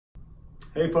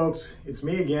Hey folks, it's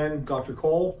me again, Dr.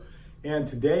 Cole, and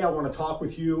today I want to talk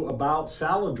with you about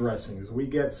salad dressings. We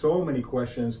get so many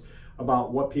questions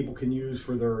about what people can use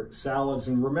for their salads,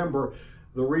 and remember,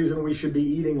 the reason we should be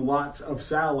eating lots of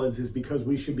salads is because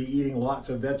we should be eating lots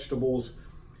of vegetables.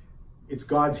 It's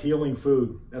God's healing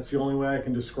food. That's the only way I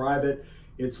can describe it.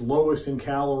 It's lowest in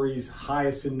calories,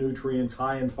 highest in nutrients,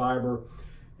 high in fiber.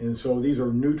 And so these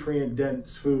are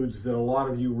nutrient-dense foods that a lot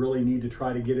of you really need to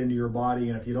try to get into your body.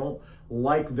 And if you don't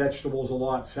like vegetables a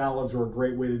lot, salads are a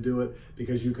great way to do it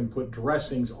because you can put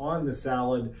dressings on the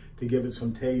salad to give it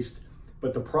some taste.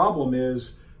 But the problem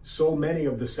is so many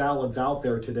of the salads out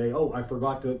there today. Oh, I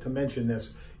forgot to mention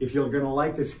this. If you're going to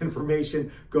like this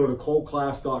information, go to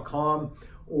coleclass.com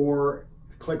or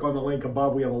click on the link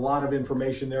above. We have a lot of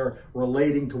information there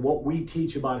relating to what we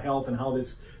teach about health and how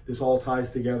this all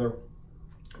ties together.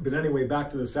 But anyway,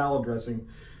 back to the salad dressing.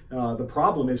 The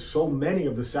problem is so many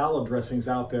of the salad dressings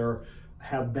out there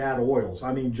have bad oils.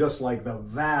 I mean, just like the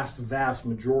vast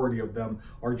majority of them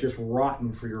are just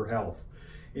rotten for your health.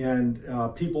 And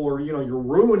people are, you're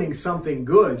ruining something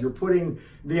good. You're putting,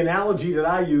 the analogy that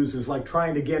I use is like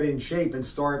trying to get in shape and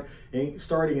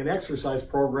starting an exercise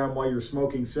program while you're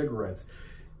smoking cigarettes.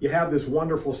 You have this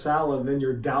wonderful salad and then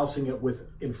you're dousing it with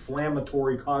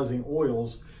inflammatory causing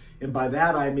oils. And by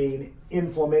that, I mean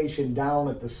inflammation down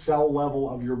at the cell level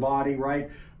of your body, right?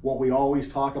 What we always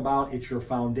talk about, it's your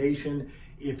foundation.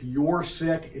 If you're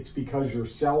sick, it's because your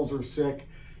cells are sick.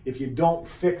 If you don't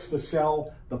fix the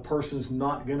cell, the person's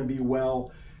not going to be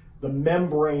well. The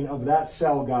membrane of that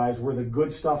cell, guys, where the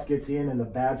good stuff gets in and the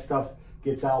bad stuff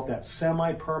gets out, that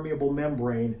semi-permeable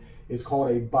membrane is called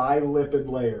a bilipid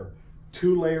layer,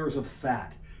 2 layers of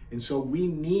fat. And so we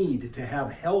need to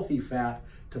have healthy fat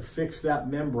to fix that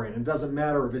membrane. It doesn't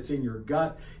matter if it's in your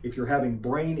gut, if you're having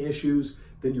brain issues,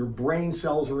 then your brain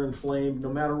cells are inflamed.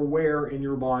 No matter where in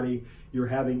your body you're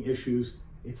having issues,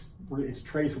 it's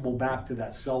traceable back to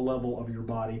that cell level of your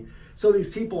body. So these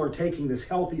people are taking this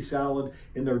healthy salad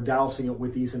and they're dousing it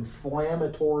with these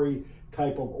inflammatory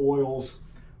type of oils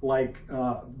like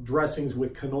dressings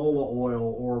with canola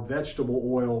oil or vegetable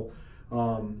oil.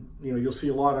 You'll see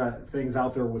a lot of things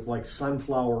out there with like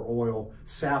sunflower oil,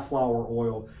 safflower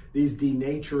oil, these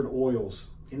denatured oils,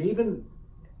 and even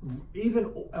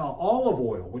olive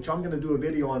oil, which I'm going to do a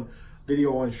video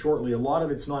on shortly. A lot of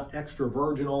it's not extra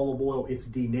virgin olive oil. It's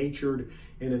denatured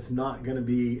and it's not going to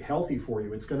be healthy for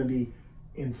you. It's going to be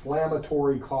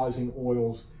inflammatory causing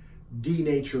oils,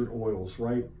 denatured oils,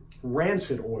 right?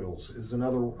 Rancid oils is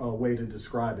another way to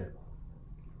describe it.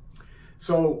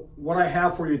 So what I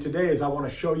have for you today is I want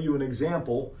to show you an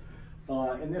example.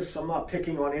 And this, I'm not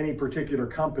picking on any particular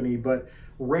company, but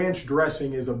ranch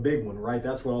dressing is a big one, right?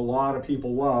 That's what a lot of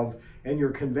people love. And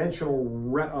your conventional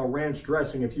ranch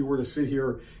dressing, if you were to sit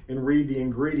here and read the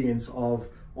ingredients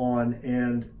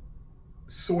and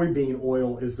soybean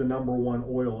oil is the #1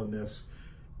 oil in this.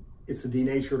 It's a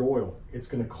denatured oil. It's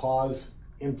going to cause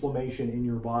inflammation in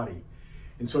your body.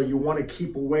 And so you want to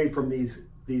keep away from these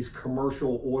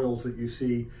commercial oils that you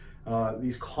see,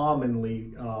 these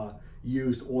commonly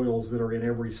used oils that are in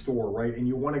every store, right? And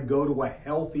you want to go to a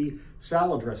healthy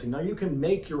salad dressing. Now you can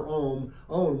make your own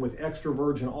with extra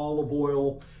virgin olive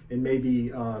oil and maybe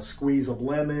a squeeze of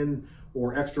lemon,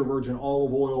 or extra virgin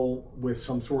olive oil with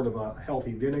some sort of a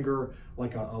healthy vinegar,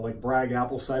 like Bragg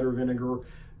apple cider vinegar.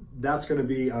 That's going to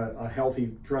be a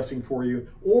healthy dressing for you.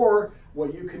 Or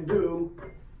what you can do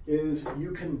is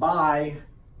you can buy,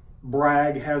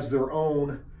 Bragg has their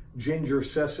own ginger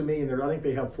sesame, and I think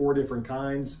they have 4 different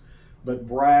kinds, but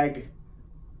Bragg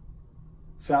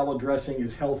salad dressing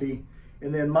is healthy.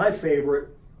 And then my favorite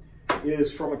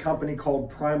is from a company called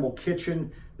Primal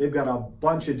Kitchen. They've got a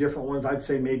bunch of different ones. I'd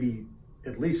say maybe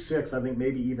at least 6, I think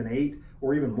maybe even 8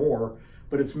 or even more,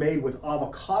 but it's made with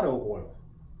avocado oil,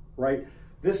 right?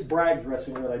 This Bragg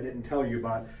dressing that I didn't tell you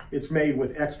about, it's made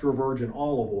with extra virgin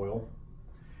olive oil.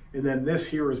 And then this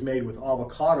here is made with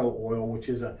avocado oil, which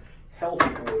is a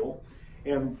healthy oil.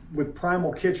 And with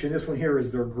Primal Kitchen, this one here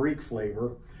is their Greek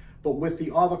flavor. But with the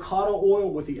avocado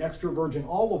oil, with the extra virgin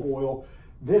olive oil,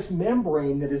 this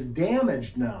membrane that is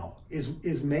damaged now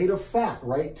is made of fat,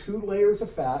 right? 2 layers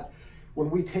of fat.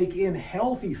 When we take in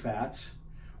healthy fats,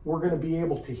 we're going to be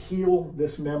able to heal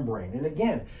this membrane. And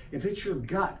again, if it's your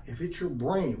gut, if it's your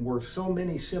brain, where so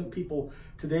many people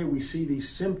today, we see these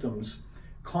symptoms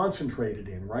concentrated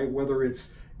in, right? Whether it's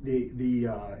the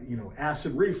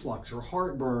acid reflux or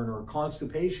heartburn or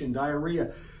constipation,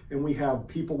 diarrhea, and we have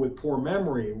people with poor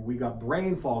memory, we got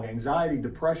brain fog, anxiety,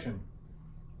 depression,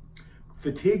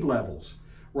 fatigue levels,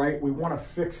 right? We want to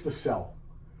fix the cell,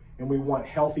 and we want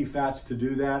healthy fats to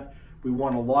do that. We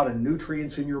want a lot of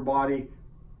nutrients in your body.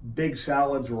 big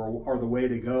salads are the way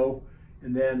to go,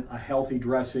 and then a healthy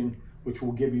dressing, which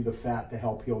will give you the fat to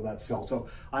help heal that cell. So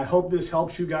I hope this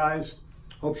helps you guys.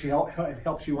 Helps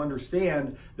you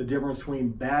understand the difference between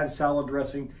bad salad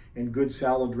dressing and good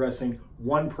salad dressing.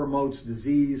 One promotes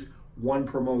disease, one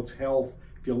promotes health.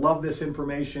 If you love this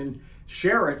information,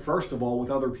 share it, first of all,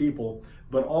 with other people,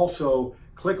 but also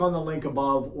click on the link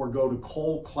above or go to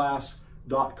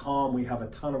coleclass.com. We have a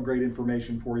ton of great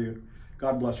information for you.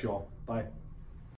 God bless you all. Bye.